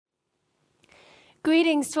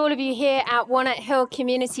Greetings to all of you here at Walnut Hill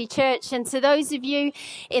Community Church, and to those of you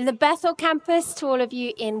in the Bethel campus, to all of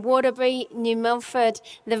you in Waterbury, New Milford,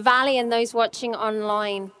 the Valley, and those watching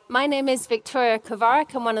online. My name is Victoria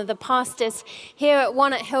Kovarik. I'm one of the pastors here at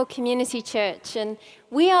Walnut Hill Community Church, and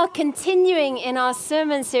we are continuing in our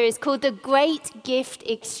sermon series called The Great Gift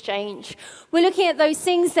Exchange. We're looking at those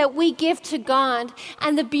things that we give to God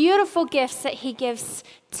and the beautiful gifts that He gives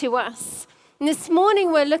to us. And this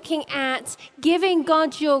morning we're looking at giving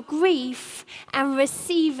God your grief and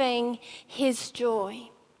receiving His joy.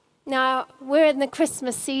 Now, we're in the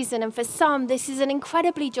Christmas season, and for some, this is an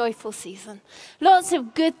incredibly joyful season. Lots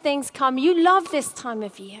of good things come. You love this time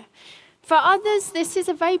of year. For others, this is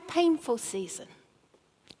a very painful season.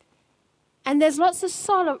 And there's lots of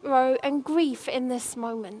sorrow and grief in this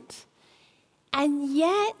moment. And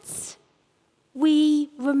yet, we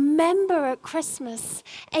remember at Christmas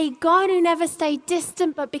a God who never stayed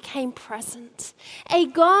distant but became present. A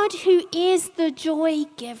God who is the joy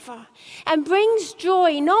giver and brings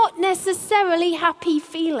joy, not necessarily happy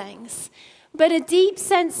feelings, but a deep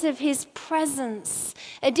sense of His presence,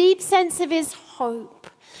 a deep sense of His hope,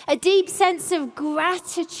 a deep sense of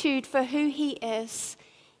gratitude for who He is,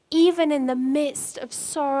 even in the midst of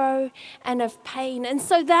sorrow and of pain. And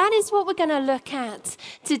so that is what we're going to look at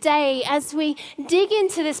today as we dig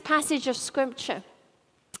into this passage of Scripture.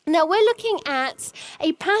 Now, we're looking at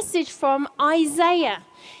a passage from Isaiah.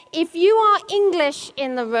 If you are English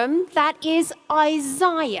in the room, that is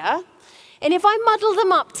Isaiah. And if I muddle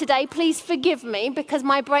them up today, please forgive me because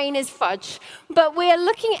my brain is fudge. But we're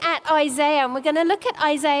looking at Isaiah, and we're going to look at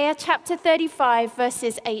Isaiah chapter 35,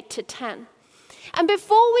 verses 8 to 10. And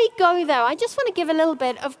before we go there, I just want to give a little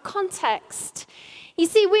bit of context. You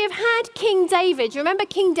see, we have had King David. You remember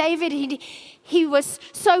King David? He was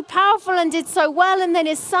so powerful and did so well, and then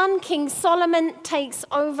his son, King Solomon, takes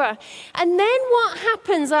over. And then what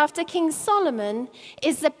happens after King Solomon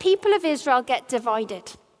is the people of Israel get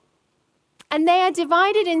divided. And they are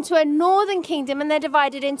divided into a northern kingdom, and they're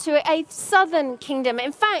divided into a southern kingdom.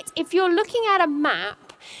 In fact, if you're looking at a map,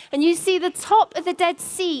 and you see the top of the Dead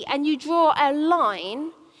Sea, and you draw a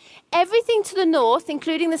line, everything to the north,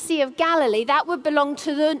 including the Sea of Galilee, that would belong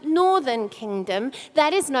to the northern kingdom,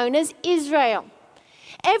 that is known as Israel.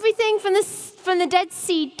 Everything from the Dead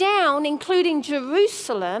Sea down, including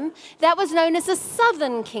Jerusalem, that was known as the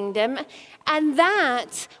southern kingdom, and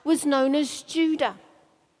that was known as Judah.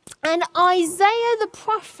 And Isaiah the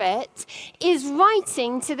prophet is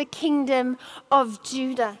writing to the kingdom of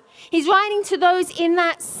Judah. He's writing to those in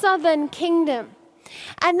that southern kingdom.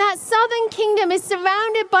 And that southern kingdom is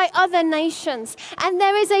surrounded by other nations. And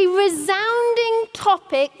there is a resounding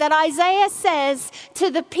topic that Isaiah says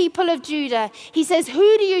to the people of Judah. He says,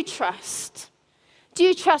 who do you trust? Do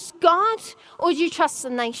you trust God or do you trust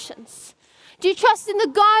the nations? Do you trust in the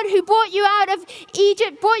God who brought you out of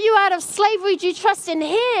Egypt, brought you out of slavery? Do you trust in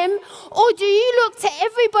Him? Or do you look to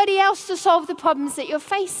everybody else to solve the problems that you're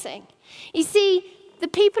facing? You see, the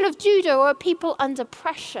people of Judah are people under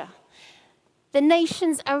pressure. The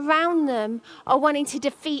nations around them are wanting to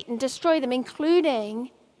defeat and destroy them,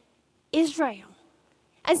 including Israel.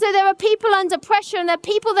 And so there are people under pressure, and there are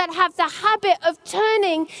people that have the habit of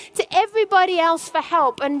turning to everybody else for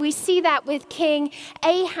help. And we see that with King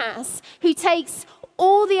Ahaz, who takes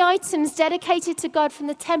all the items dedicated to God from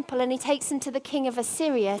the temple, and he takes them to the king of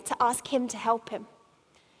Assyria to ask him to help him.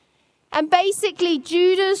 And basically,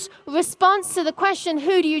 Judah's response to the question,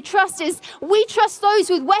 who do you trust, is we trust those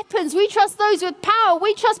with weapons, we trust those with power,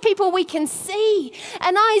 we trust people we can see.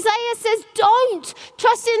 And Isaiah says, don't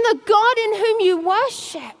trust in the God in whom you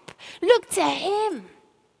worship. Look to Him.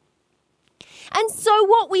 And so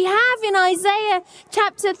what we have in Isaiah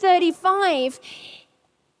chapter 35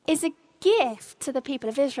 is a gift to the people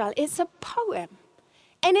of Israel. It's a poem.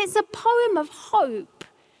 And it's a poem of hope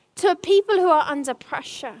to people who are under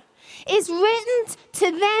pressure. It's written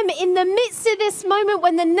to them in the midst of this moment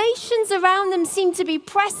when the nations around them seem to be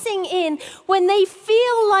pressing in, when they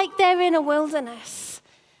feel like they're in a wilderness.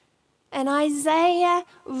 And Isaiah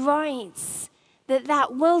writes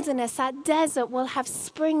that wilderness, that desert, will have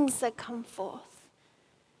springs that come forth.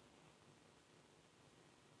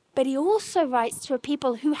 But he also writes to a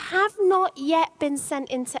people who have not yet been sent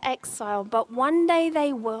into exile, but one day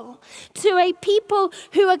they will. To a people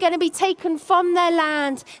who are going to be taken from their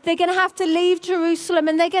land. They're going to have to leave Jerusalem,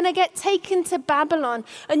 and they're going to get taken to Babylon.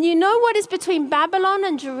 And you know what is between Babylon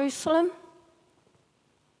and Jerusalem?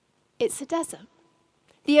 It's a desert.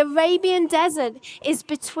 The Arabian desert is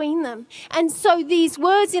between them. And so these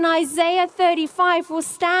words in Isaiah 35 will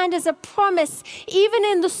stand as a promise, even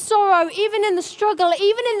in the sorrow, even in the struggle,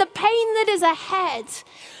 even in the pain that is ahead.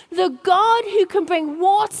 The God who can bring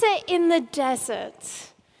water in the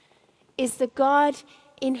desert is the God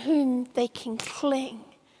in whom they can cling.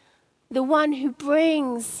 The one who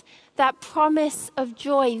brings that promise of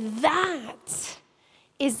joy. That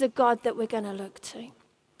is the God that we're going to look to.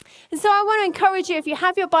 And so I want to encourage you, if you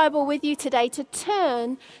have your Bible with you today, to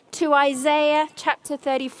turn to Isaiah chapter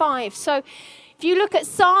 35. So if you look at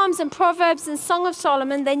Psalms and Proverbs and Song of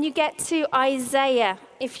Solomon, then you get to Isaiah.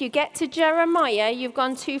 If you get to Jeremiah, you've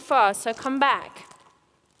gone too far, so come back.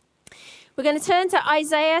 We're going to turn to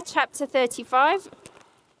Isaiah chapter 35,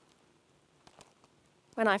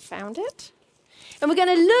 when I found it. And we're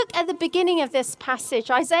going to look at the beginning of this passage.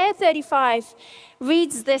 Isaiah 35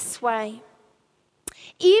 reads this way.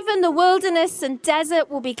 Even the wilderness and desert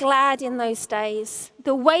will be glad in those days.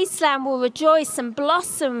 The wasteland will rejoice and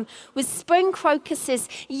blossom with spring crocuses.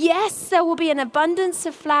 Yes, there will be an abundance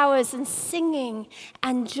of flowers and singing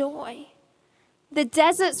and joy. The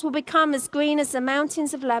deserts will become as green as the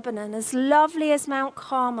mountains of Lebanon, as lovely as Mount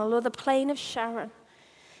Carmel or the plain of Sharon.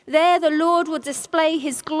 There the Lord will display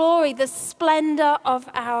his glory, the splendor of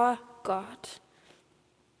our God.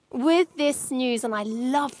 With this news, and I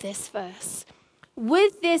love this verse,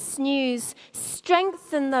 with this news,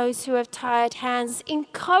 strengthen those who have tired hands,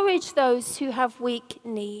 encourage those who have weak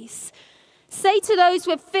knees. Say to those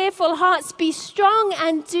with fearful hearts, be strong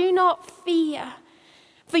and do not fear.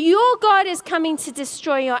 For your God is coming to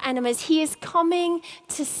destroy your enemies. He is coming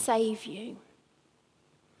to save you.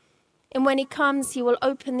 And when he comes, he will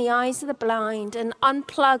open the eyes of the blind and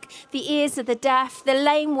unplug the ears of the deaf. The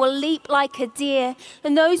lame will leap like a deer,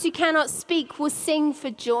 and those who cannot speak will sing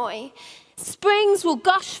for joy. Springs will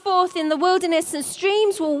gush forth in the wilderness, and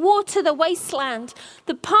streams will water the wasteland.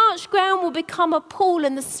 The parched ground will become a pool,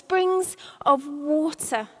 and the springs of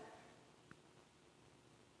water.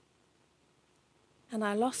 And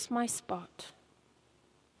I lost my spot,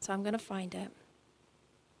 so I'm going to find it.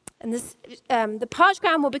 And the parched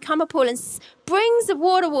ground will become a pool, and springs of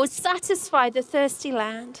water will satisfy the thirsty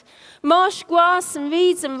land. Marsh grass and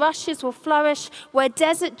reeds and rushes will flourish where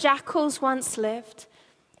desert jackals once lived.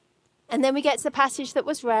 And then we get to the passage that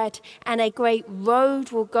was read, and a great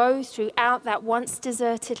road will go throughout that once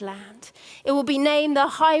deserted land. It will be named the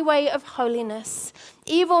Highway of Holiness.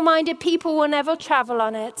 Evil-minded people will never travel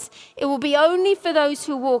on it. It will be only for those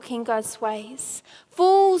who walk in God's ways.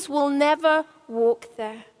 Fools will never walk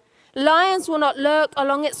there. Lions will not lurk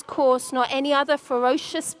along its course, nor any other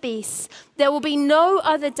ferocious beasts. There will be no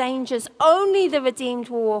other dangers. Only the redeemed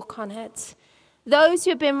will walk on it. Those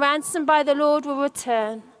who have been ransomed by the Lord will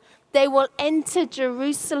return. They will enter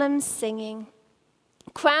Jerusalem singing,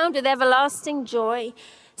 crowned with everlasting joy.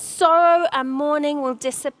 Sorrow and mourning will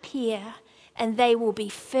disappear, and they will be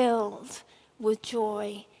filled with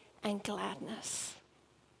joy and gladness.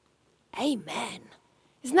 Amen.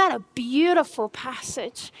 Isn't that a beautiful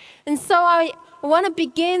passage? And so I want to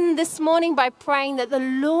begin this morning by praying that the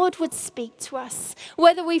Lord would speak to us,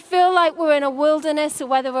 whether we feel like we're in a wilderness or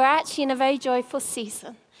whether we're actually in a very joyful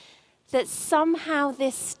season, that somehow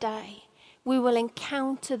this day we will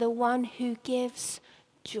encounter the one who gives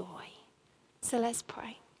joy. So let's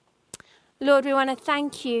pray. Lord, we want to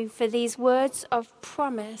thank you for these words of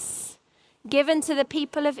promise given to the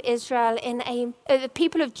people of Israel, the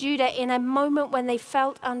people of Judah, in a moment when they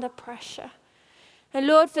felt under pressure. And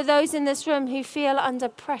Lord, for those in this room who feel under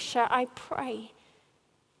pressure, I pray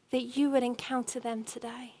that you would encounter them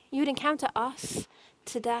today. You would encounter us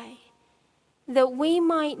today. That we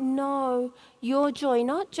might know your joy,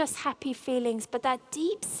 not just happy feelings, but that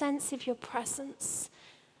deep sense of your presence.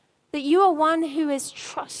 That you are one who is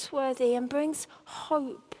trustworthy and brings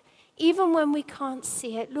hope, even when we can't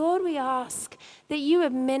see it. Lord, we ask that you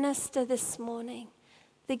would minister this morning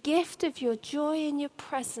the gift of your joy and your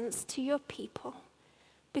presence to your people.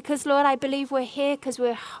 Because, Lord, I believe we're here because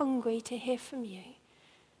we're hungry to hear from you.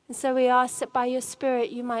 And so we ask that by your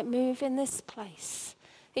Spirit you might move in this place,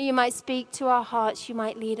 that you might speak to our hearts, you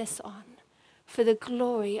might lead us on for the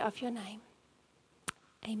glory of your name.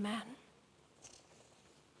 Amen.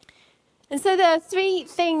 And so there are three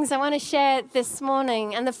things I want to share this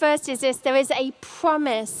morning. And the first is this: there is a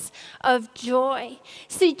promise of joy.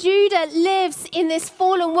 See, Judah lives in this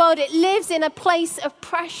fallen world. It lives in a place of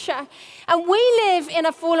pressure. And we live in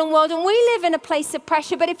a fallen world, and we live in a place of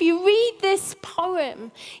pressure. But if you read this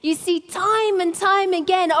poem, you see time and time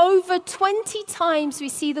again, over 20 times, we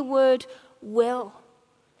see the word will.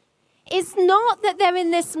 It's not that they're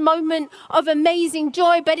in this moment of amazing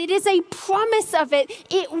joy, but it is a promise of it.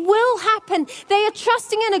 It will happen. They are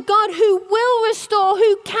trusting in a God who will restore,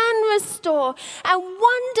 who can restore. And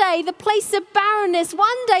one day, the place of barrenness,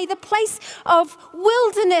 one day, the place of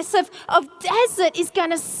wilderness, of desert is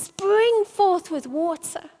going to spring forth with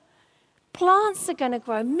water. Plants are going to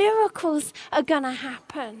grow. Miracles are going to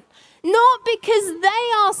happen. Not because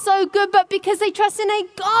they are so good, but because they trust in a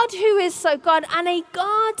God who is so God and a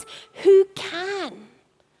God who can.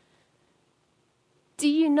 Do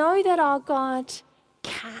you know that our God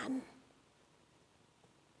can?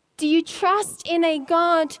 Do you trust in a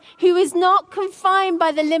God who is not confined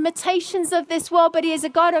by the limitations of this world, but he is a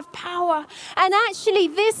God of power? And actually,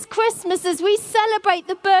 this Christmas, as we celebrate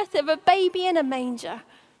the birth of a baby in a manger,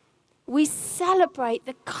 we celebrate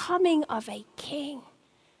the coming of a king,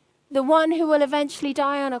 the one who will eventually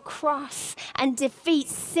die on a cross and defeat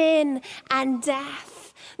sin and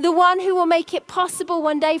death, the one who will make it possible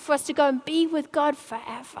one day for us to go and be with God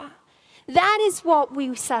forever. That is what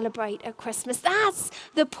we celebrate at Christmas. That's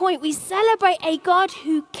the point. We celebrate a God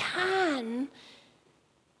who can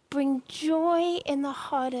bring joy in the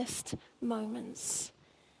hardest moments.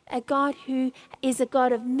 A God who is a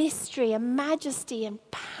God of mystery and majesty and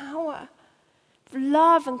power, of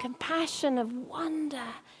love and compassion, of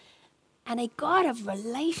wonder, and a God of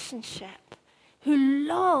relationship who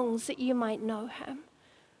longs that you might know him,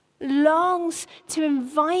 longs to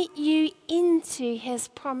invite you into his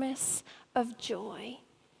promise of joy,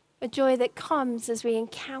 a joy that comes as we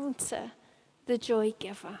encounter the joy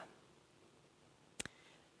giver.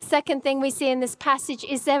 Second thing we see in this passage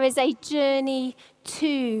is there is a journey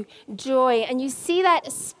to joy. And you see that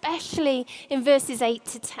especially in verses 8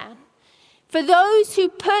 to 10. For those who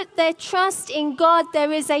put their trust in God,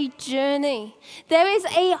 there is a journey. There is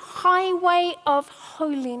a highway of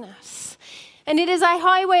holiness. And it is a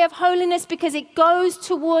highway of holiness because it goes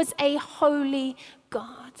towards a holy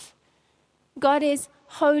God. God is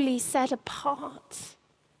holy, set apart,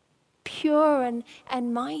 pure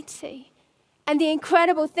and mighty. And the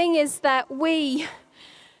incredible thing is that we,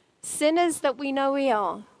 sinners that we know we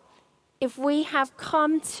are, if we have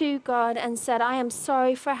come to God and said, I am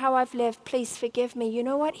sorry for how I've lived, please forgive me, you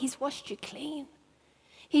know what? He's washed you clean.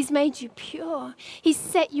 He's made you pure. He's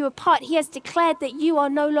set you apart. He has declared that you are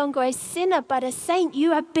no longer a sinner, but a saint.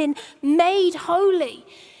 You have been made holy.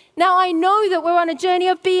 Now, I know that we're on a journey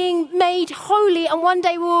of being made holy, and one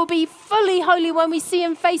day we will be fully holy when we see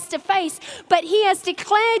him face to face. But he has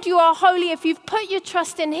declared you are holy if you've put your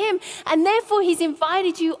trust in him, and therefore he's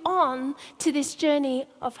invited you on to this journey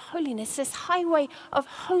of holiness, this highway of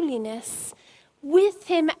holiness with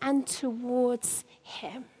him and towards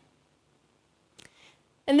him.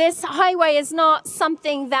 And this highway is not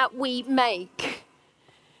something that we make.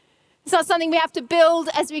 It's not something we have to build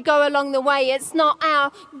as we go along the way. It's not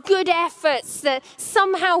our good efforts that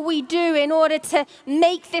somehow we do in order to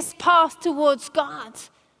make this path towards God.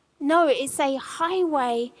 No, it's a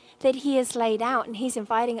highway that he has laid out, and he's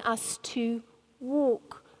inviting us to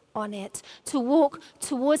walk on it, to walk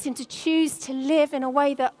towards him, to choose to live in a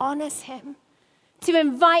way that honors him, to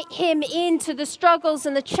invite him into the struggles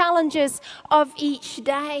and the challenges of each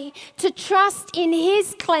day, to trust in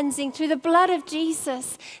his cleansing through the blood of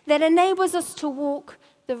Jesus that enables us to walk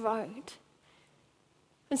the road.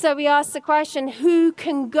 And so we ask the question, who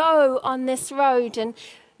can go on this road? And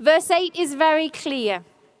verse 8 is very clear.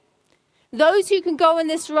 Those who can go on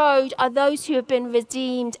this road are those who have been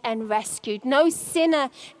redeemed and rescued. No sinner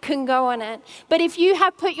can go on it. But if you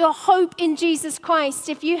have put your hope in Jesus Christ,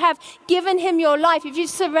 if you have given him your life, if you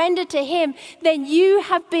surrendered to him, then you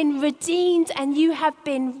have been redeemed and you have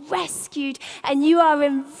been rescued and you are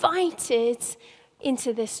invited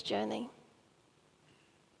into this journey.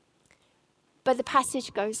 But the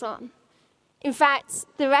passage goes on. In fact,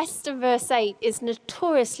 the rest of verse 8 is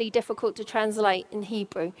notoriously difficult to translate in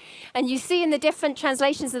Hebrew. And you see in the different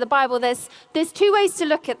translations of the Bible, there's two ways to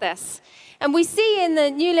look at this. And we see in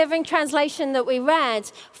the New Living Translation that we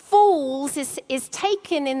read, fools is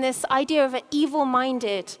taken in this idea of an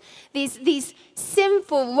evil-minded, these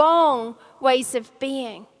sinful, wrong ways of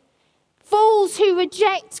being. Fools who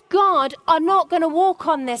reject God are not going to walk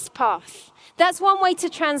on this path. That's one way to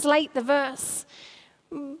translate the verse.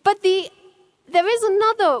 But there is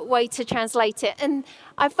another way to translate it, and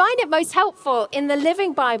I find it most helpful in the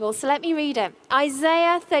Living Bible, so let me read it.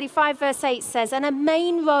 Isaiah 35 verse 8 says, "And a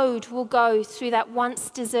main road will go through that once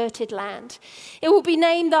deserted land. It will be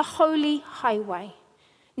named the Holy Highway.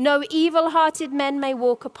 No evil-hearted men may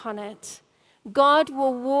walk upon it. God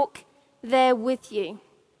will walk there with you,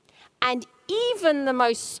 and even the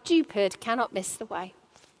most stupid cannot miss the way."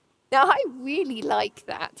 Now, I really like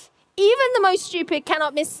that. Even the most stupid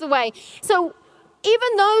cannot miss the way. So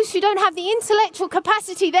even those who don't have the intellectual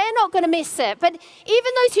capacity, they're not going to miss it. But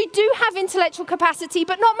even those who do have intellectual capacity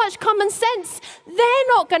but not much common sense, they're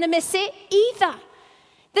not going to miss it either.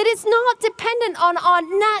 That it's not dependent on our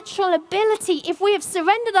natural ability. If we have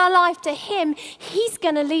surrendered our life to Him, He's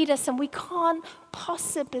going to lead us, and we can't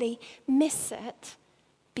possibly miss it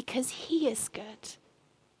because He is good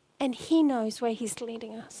and He knows where He's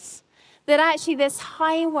leading us. That actually this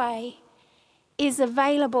highway is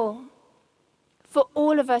available for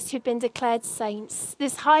all of us who've been declared saints.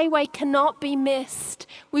 This highway cannot be missed.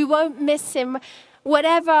 We won't miss Him.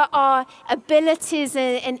 Whatever our abilities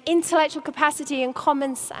and intellectual capacity and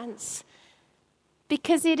common sense,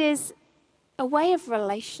 because it is a way of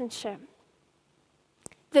relationship.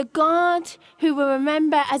 The God who we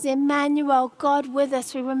remember as Emmanuel, God with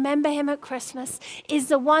us, we remember Him at Christmas, is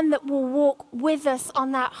the one that will walk with us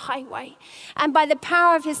on that highway. And by the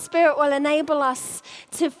power of His Spirit will enable us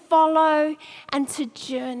to follow and to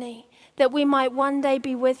journey, that we might one day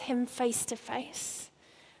be with Him face to face.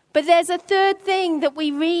 But there's a third thing that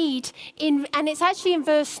we read, and it's actually in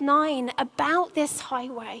verse 9, about this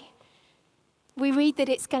highway. We read that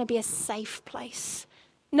it's going to be a safe place.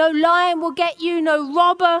 No lion will get you, no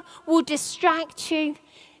robber will distract you.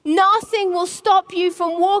 Nothing will stop you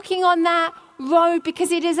from walking on that road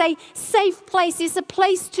because it is a safe place. It's a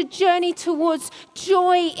place to journey towards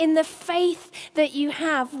joy in the faith that you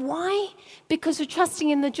have. Why? Because we're trusting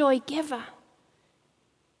in the joy giver.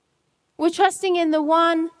 We're trusting in the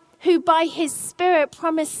one who by His Spirit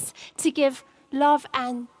promised to give love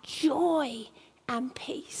and joy and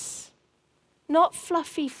peace. Not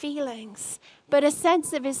fluffy feelings, but a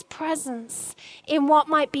sense of His presence in what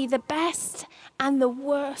might be the best and the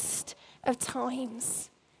worst of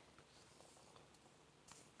times.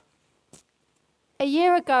 A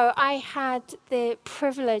year ago, I had the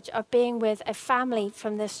privilege of being with a family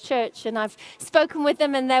from this church, and I've spoken with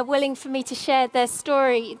them and they're willing for me to share their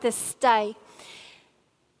story this day.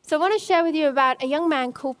 So I want to share with you about a young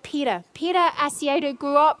man called Peter. Peter Asiedo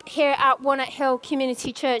grew up here at Walnut Hill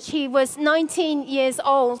Community Church. He was 19 years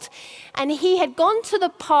old, and he had gone to the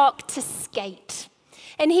park to skate.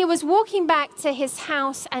 And he was walking back to his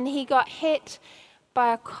house, and he got hit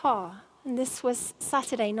by a car. And this was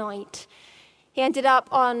Saturday night. He ended up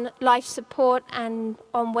on life support, and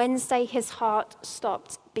on Wednesday, his heart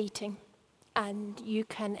stopped beating. And you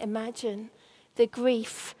can imagine the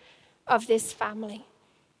grief of this family.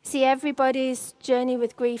 See, everybody's journey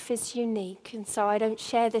with grief is unique, and so I don't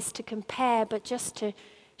share this to compare, but just to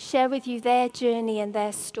share with you their journey and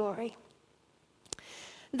their story.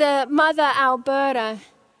 The mother, Alberta,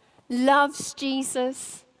 loves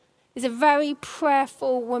Jesus, is a very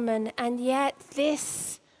prayerful woman, and yet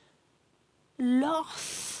this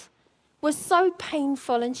loss was so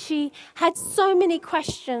painful, and she had so many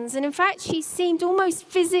questions, and in fact, she seemed almost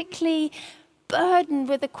physically burdened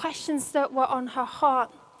with the questions that were on her heart.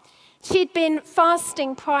 She'd been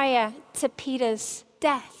fasting prior to Peter's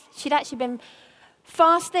death. She'd actually been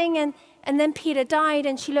fasting, and then Peter died,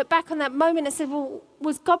 and she looked back on that moment and said, well,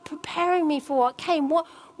 was God preparing me for what came? What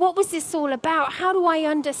was this all about? How do I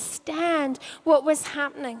understand what was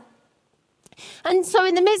happening? And so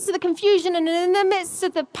in the midst of the confusion and in the midst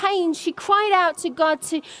of the pain, she cried out to God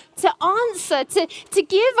to answer, to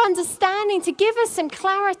give understanding, to give us some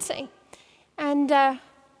clarity. And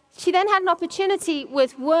she then had an opportunity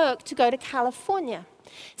with work to go to California.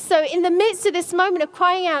 So in the midst of this moment of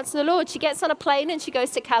crying out to the Lord, she gets on a plane and she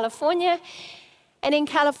goes to California. And in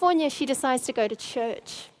California, she decides to go to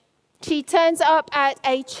church. She turns up at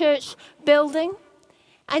a church building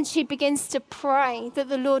and she begins to pray that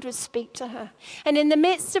the Lord would speak to her. And in the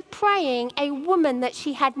midst of praying, a woman that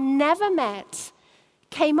she had never met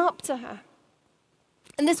came up to her.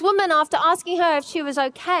 And this woman, after asking her if she was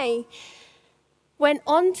okay, went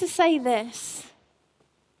on to say this.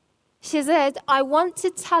 She said, I want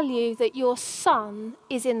to tell you that your son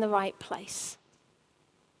is in the right place.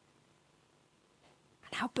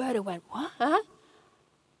 And Alberta went, what? Huh?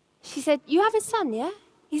 She said, you have a son, yeah?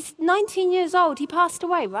 He's 19 years old. He passed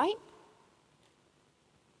away, right?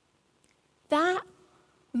 That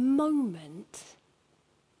moment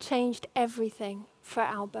changed everything for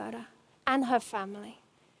Alberta and her family.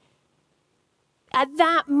 At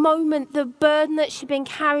that moment, the burden that she'd been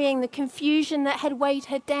carrying, the confusion that had weighed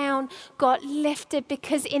her down, got lifted,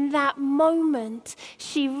 because in that moment,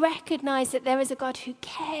 she recognized that there is a God who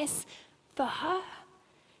cares for her,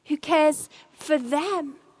 who cares for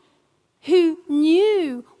them, who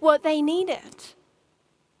knew what they needed.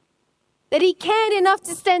 That He cared enough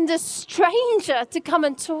to send a stranger to come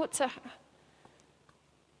and talk to her.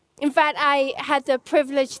 In fact, I had the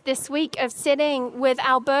privilege this week of sitting with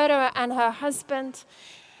Alberta and her husband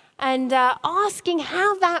and asking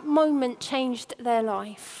how that moment changed their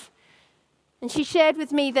life. And she shared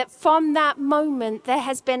with me that from that moment, there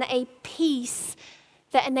has been a peace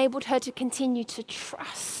that enabled her to continue to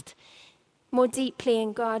trust more deeply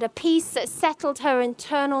in God, a peace that settled her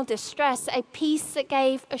internal distress, a peace that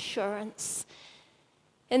gave assurance.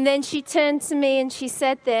 And then she turned to me and she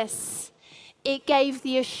said this: it gave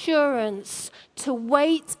the assurance to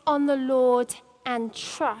wait on the Lord and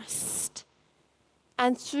trust.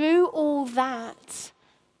 And through all that,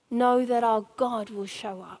 know that our God will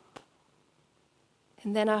show up.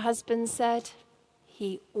 And then her husband said,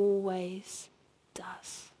 he always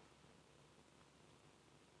does.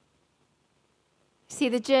 See,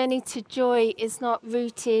 the journey to joy is not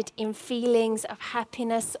rooted in feelings of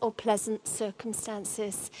happiness or pleasant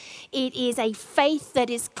circumstances. It is a faith that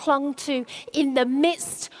is clung to in the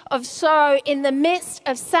midst of sorrow, in the midst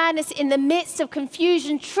of sadness, in the midst of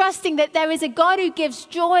confusion, trusting that there is a God who gives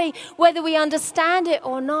joy, whether we understand it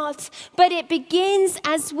or not. But it begins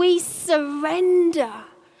as we surrender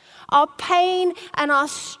our pain and our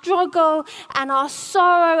struggle and our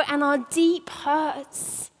sorrow and our deep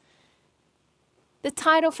hurts. The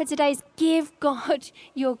title for today is Give God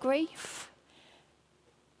Your Grief.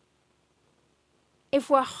 If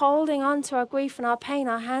we're holding on to our grief and our pain,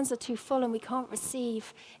 our hands are too full and we can't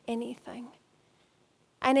receive anything.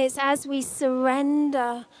 And it's as we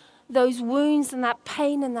surrender those wounds and that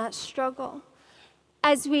pain and that struggle,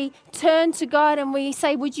 as we turn to God and we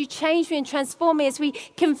say, would you change me and transform me, as we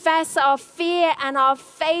confess our fear and our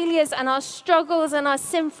failures and our struggles and our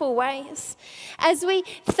sinful ways, as we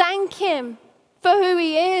thank Him for who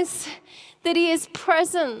He is, that He is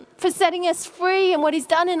present, for setting us free and what He's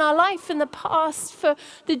done in our life in the past, for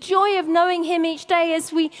the joy of knowing Him each day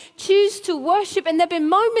as we choose to worship. And there have been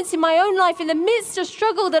moments in my own life in the midst of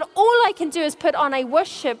struggle that all I can do is put on a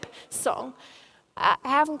worship song. I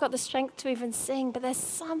haven't got the strength to even sing, but there's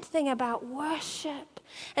something about worship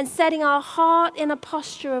and setting our heart in a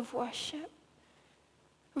posture of worship.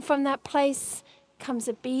 And from that place comes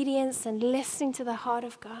obedience and listening to the heart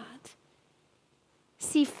of God.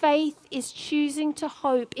 See, faith is choosing to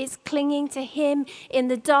hope. It's clinging to Him in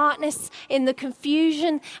the darkness, in the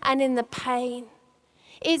confusion, and in the pain.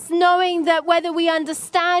 It's knowing that whether we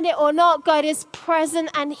understand it or not, God is present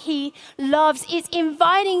and He loves. It's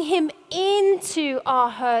inviting Him into our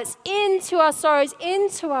hurts, into our sorrows,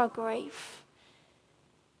 into our grief,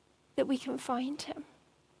 that we can find Him.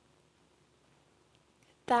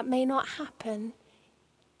 That may not happen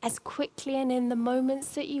as quickly and in the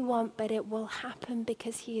moments that you want, but it will happen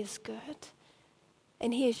because He is good.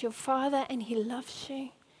 And He is your Father and He loves you.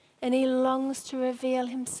 And He longs to reveal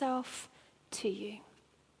Himself to you.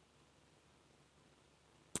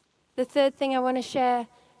 The third thing I want to share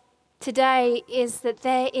today is that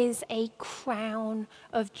there is a crown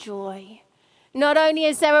of joy. Not only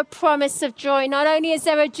is there a promise of joy, not only is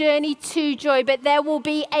there a journey to joy, but there will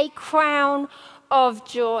be a crown of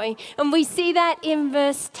joy. And we see that in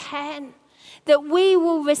verse 10, that we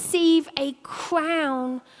will receive a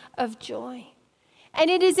crown of joy. And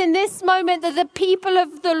it is in this moment that the people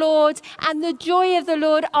of the Lord and the joy of the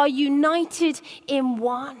Lord are united in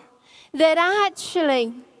one. That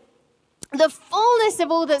actually the fullness of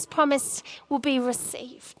all that's promised will be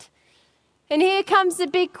received. And here comes the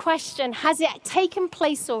big question: has it taken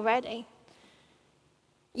place already?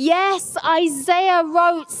 Yes, Isaiah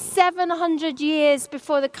wrote 700 years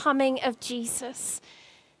before the coming of Jesus.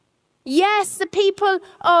 Yes, the people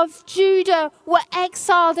of Judah were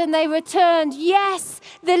exiled and they returned. Yes,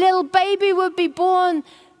 the little baby would be born.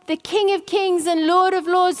 The King of Kings and Lord of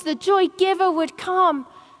Lords, the joy giver, would come.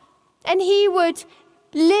 And He would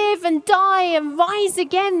live and die and rise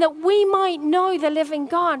again that we might know the living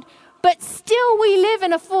God. But still we live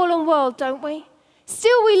in a fallen world, don't we?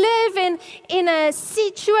 Still we live in a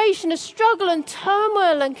situation of struggle and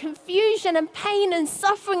turmoil and confusion and pain and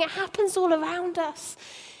suffering. It happens all around us.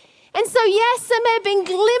 And so yes, there may have been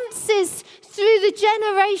glimpses through the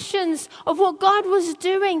generations of what God was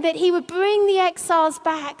doing, that He would bring the exiles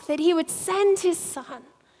back, that He would send His Son.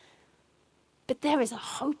 But there is a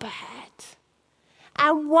hope ahead.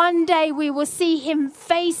 And one day we will see Him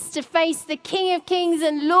face to face. The King of Kings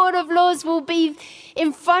and Lord of Lords will be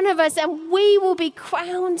in front of us and we will be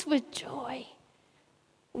crowned with joy.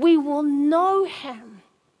 We will know Him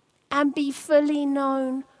and be fully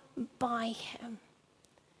known by Him.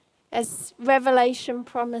 As Revelation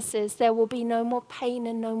promises, there will be no more pain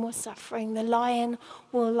and no more suffering. The lion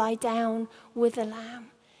will lie down with the lamb.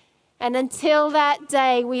 And until that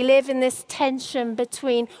day, we live in this tension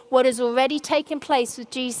between what has already taken place with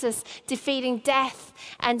Jesus defeating death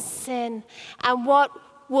and sin, and what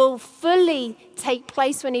will fully take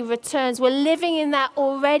place when He returns. We're living in that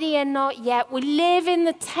already and not yet. We live in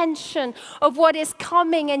the tension of what is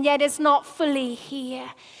coming and yet is not fully here.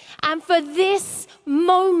 And for this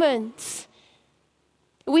moment,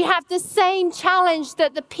 we have the same challenge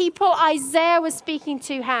that the people Isaiah was speaking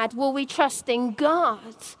to had. Will we trust in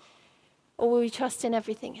God, or will we trust in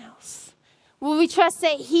everything else? Will we trust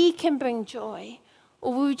that he can bring joy,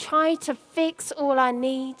 or will we try to fix all our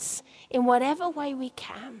needs in whatever way we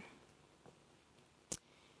can?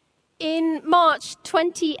 In March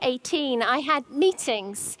 2018, I had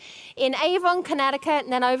meetings in Avon, Connecticut,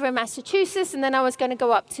 and then over in Massachusetts, and then I was going to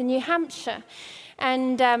go up to New Hampshire.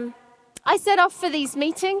 And I set off for these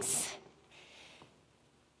meetings,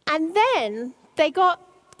 and then they got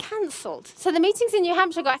cancelled. So the meetings in New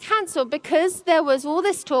Hampshire got cancelled because there was all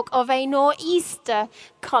this talk of a nor'easter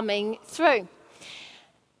coming through.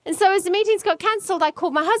 And so as the meetings got cancelled, I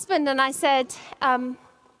called my husband and I said, my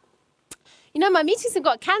meetings have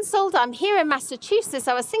got cancelled. I'm here in Massachusetts.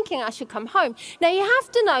 I was thinking I should come home. Now, you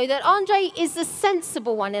have to know that Andre is the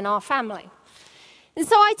sensible one in our family. And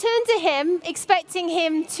so I turned to him, expecting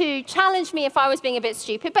him to challenge me if I was being a bit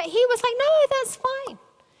stupid. But he was like, no, that's fine.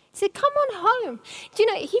 He said, come on home. Do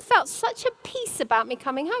you know, he felt such a peace about me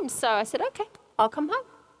coming home. So I said, okay, I'll come home.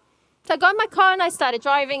 So I got in my car and I started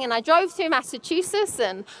driving. And I drove through Massachusetts.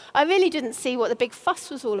 And I really didn't see what the big fuss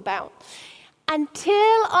was all about until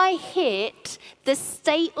I hit the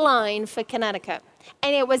state line for Connecticut.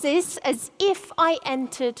 And it was as if I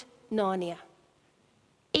entered Narnia.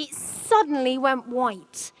 It suddenly went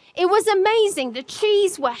white. It was amazing. The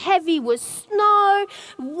trees were heavy with snow.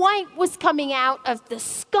 White was coming out of the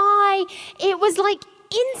sky. It was like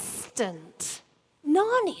instant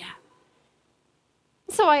Narnia.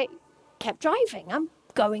 So I kept driving. I'm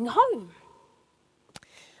going home.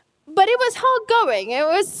 But it was hard going. It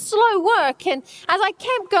was slow work. And as I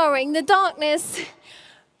kept going, the darkness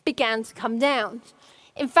began to come down.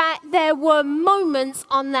 In fact, there were moments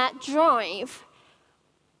on that drive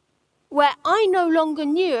where I no longer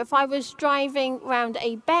knew if I was driving round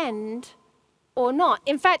a bend or not.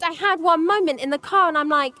 In fact, I had one moment in the car and I'm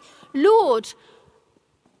like, Lord,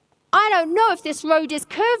 I don't know if this road is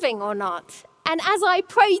curving or not. And as I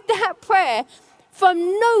prayed that prayer,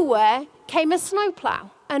 from nowhere came a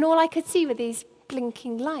snowplow. And all I could see were these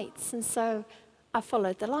blinking lights. And so I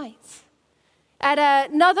followed the lights. At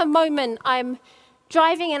another moment, I'm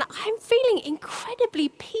driving and I'm feeling incredibly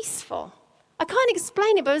peaceful. I can't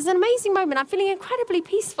explain it, but it was an amazing moment. I'm feeling incredibly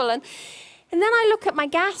peaceful. And then I look at my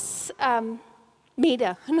gas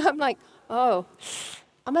meter and I'm like, oh,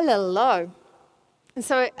 I'm a little low. And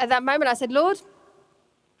so at that moment I said, Lord,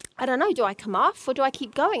 I don't know, do I come off or do I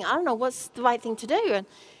keep going? I don't know what's the right thing to do. And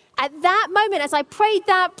at that moment, as I prayed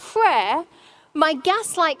that prayer, my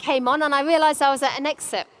gas light came on and I realized I was at an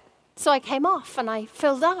exit. So I came off and I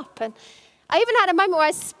filled up. And I even had a moment where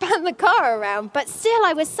I spun the car around, but still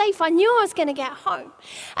I was safe. I knew I was going to get home.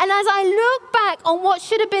 And as I look back on what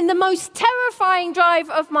should have been the most terrifying drive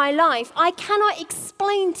of my life, I cannot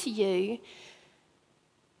explain to you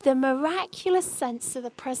the miraculous sense of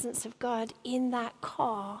the presence of God in that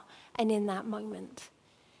car and in that moment.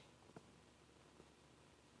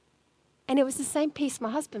 And it was the same peace my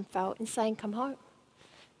husband felt in saying, come home.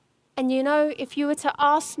 And you know, if you were to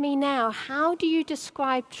ask me now, how do you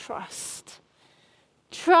describe trust?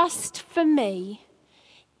 Trust for me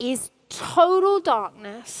is total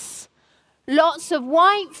darkness, lots of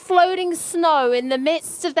white floating snow in the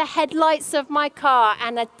midst of the headlights of my car,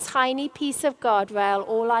 and a tiny piece of guardrail,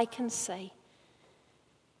 all I can see.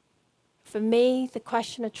 For me, the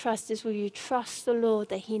question of trust is, will you trust the Lord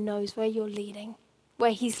that he knows where you're leading,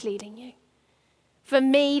 where he's leading you? For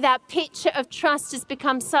me, that picture of trust has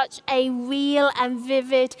become such a real and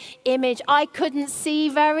vivid image. I couldn't see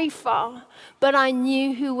very far, but I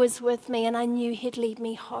knew who was with me and I knew he'd lead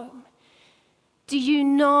me home. Do you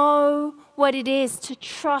know what it is to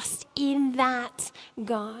trust in that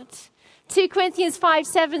God? 2 Corinthians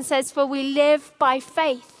 5:7 says, for we live by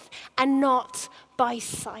faith and not by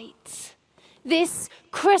sight. This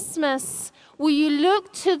Christmas, will you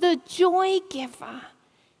look to the joy giver?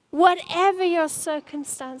 Whatever your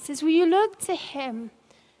circumstances, will you look to him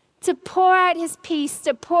to pour out his peace,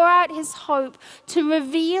 to pour out his hope, to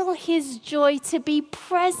reveal his joy, to be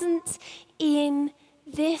present in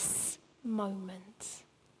this moment?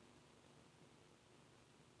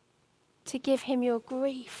 To give him your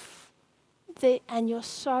grief and your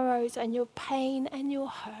sorrows and your pain and your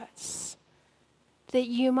hurts, that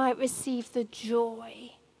you might receive the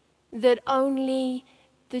joy that only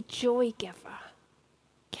the joy giver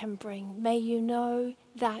can bring. May you know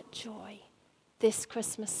that joy this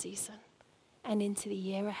Christmas season and into the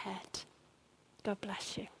year ahead. God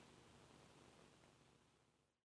bless you.